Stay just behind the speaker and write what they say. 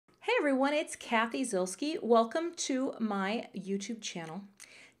everyone, it's Kathy Zilski. Welcome to my YouTube channel.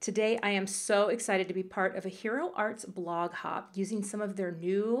 Today I am so excited to be part of a Hero Arts blog hop using some of their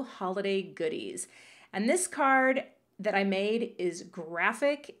new holiday goodies. And this card that I made is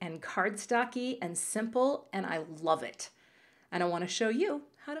graphic and cardstocky and simple, and I love it. And I want to show you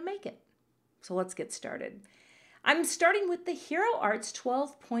how to make it. So let's get started. I'm starting with the Hero Arts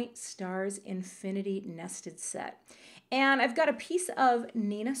 12-Point Stars Infinity Nested Set. And I've got a piece of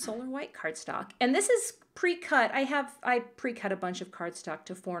Neenah Solar White cardstock. And this is pre-cut. I pre-cut a bunch of cardstock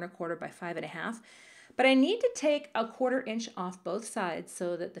to 4 1/4 by 5 1/2. But I need to take 1/4 inch off both sides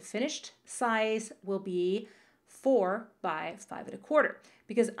so that the finished size will be 4 by 5 1/4.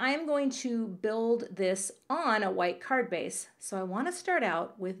 Because I'm going to build this on a white card base. So I want to start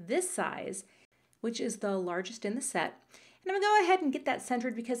out with this size, which is the largest in the set. And I'm going to go ahead and get that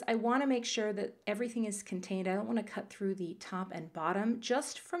centered because I want to make sure that everything is contained. I don't want to cut through the top and bottom,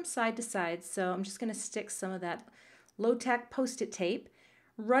 just from side to side. So I'm just going to stick some of that low-tack Post-it tape,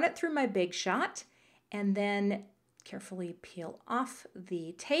 run it through my Big Shot, and then carefully peel off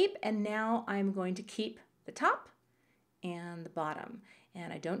the tape. And now I'm going to keep the top and the bottom.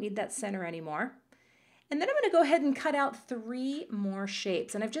 And I don't need that center anymore. And then I'm going to go ahead and cut out 3 more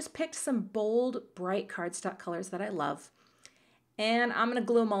shapes. And I've just picked some bold, bright cardstock colors that I love. And I'm going to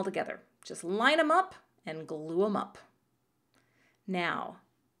glue them all together. Just line them up and glue them up. Now,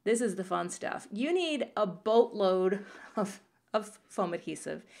 this is the fun stuff. You need a boatload of foam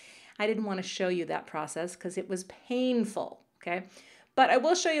adhesive. I didn't want to show you that process because it was painful, okay? But I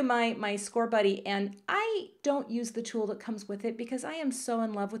will show you my Scor-Buddy, and I don't use the tool that comes with it because I am so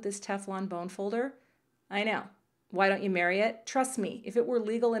in love with this Teflon bone folder. I know. Why don't you marry it? Trust me, if it were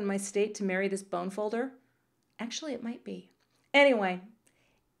legal in my state to marry this bone folder, actually it might be. Anyway,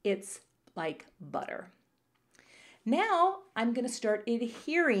 it's like butter. Now I'm going to start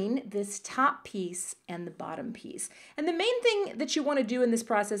adhering this top piece and the bottom piece. And the main thing that you want to do in this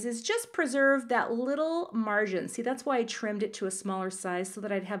process is just preserve that little margin. See, that's why I trimmed it to a smaller size so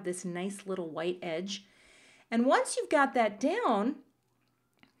that I'd have this nice little white edge. And once you've got that down,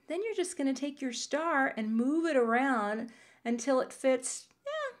 then you're just going to take your star and move it around until it fits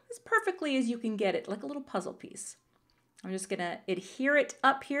as perfectly as you can get it, like a little puzzle piece. I'm just going to adhere it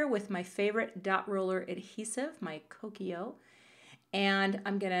up here with my favorite dot roller adhesive, my Kokio. And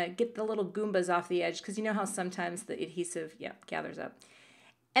I'm going to get the little Goombas off the edge because you know how sometimes the adhesive, gathers up.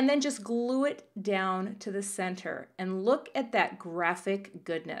 And then just glue it down to the center. And look at that graphic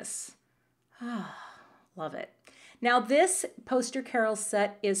goodness. Ah, love it. Now this Poster Carol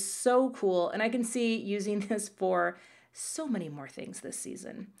set is so cool, and I can see using this for so many more things this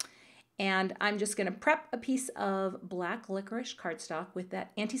season. And I'm just going to prep a piece of black licorice cardstock with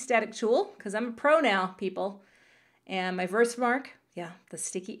that anti-static tool, because I'm a pro now, people. And my Versamark, the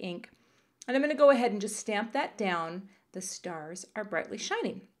sticky ink. And I'm going to go ahead and just stamp that down. The stars are brightly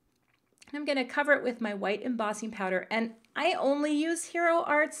shining. And I'm going to cover it with my white embossing powder. And I only use Hero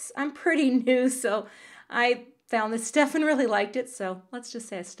Arts. I'm pretty new, so I found this stuff and really liked it. So let's just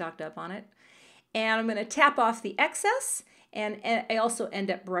say I stocked up on it. And I'm going to tap off the excess. And I also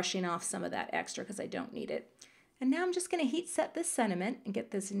end up brushing off some of that extra because I don't need it. And now I'm just going to heat set this sentiment and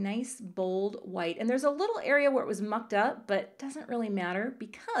get this nice bold white. And there's a little area where it was mucked up, but it doesn't really matter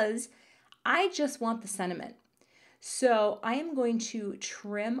because I just want the sentiment. So I am going to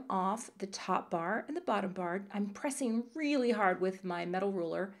trim off the top bar and the bottom bar. I'm pressing really hard with my metal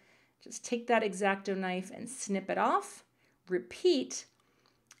ruler. Just take that X-Acto knife and snip it off. Repeat.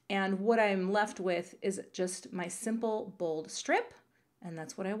 And what I'm left with is just my simple bold strip, and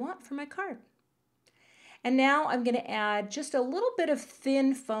that's what I want for my card. And now I'm going to add just a little bit of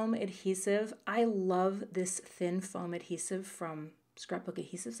thin foam adhesive. I love this thin foam adhesive from Scrapbook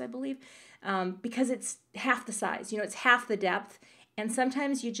Adhesives, I believe, because it's half the size. You know, it's half the depth, and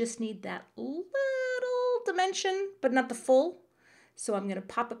sometimes you just need that little dimension, but not the full. So I'm going to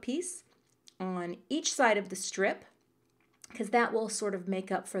pop a piece on each side of the strip, because that will sort of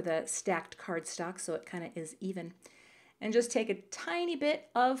make up for the stacked cardstock, so it kind of is even. And just take a tiny bit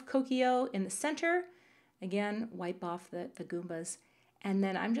of Kokio in the center. Again, wipe off the Goombas. And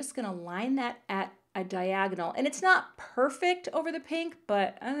then I'm just going to line that at a diagonal. And it's not perfect over the pink,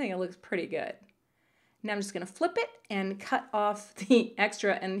 but I think it looks pretty good. Now I'm just going to flip it and cut off the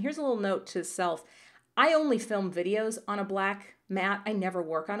extra. And here's a little note to self. I only film videos on a black mat. I never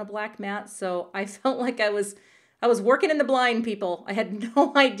work on a black mat, so I felt like I was working in the blind, people. I had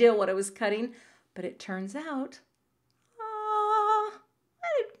no idea what I was cutting, but it turns out, I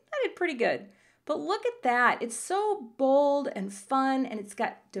did pretty good. But look at that. It's so bold and fun, and it's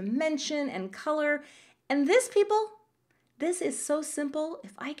got dimension and color. And this, people, This is so simple.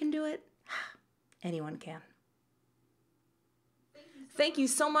 If I can do it, anyone can. Thank you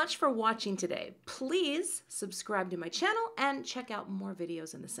so much for watching today. Please subscribe to my channel and check out more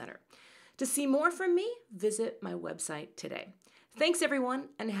videos in the center. To see more from me, visit my website today. Thanks everyone,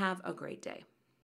 and have a great day.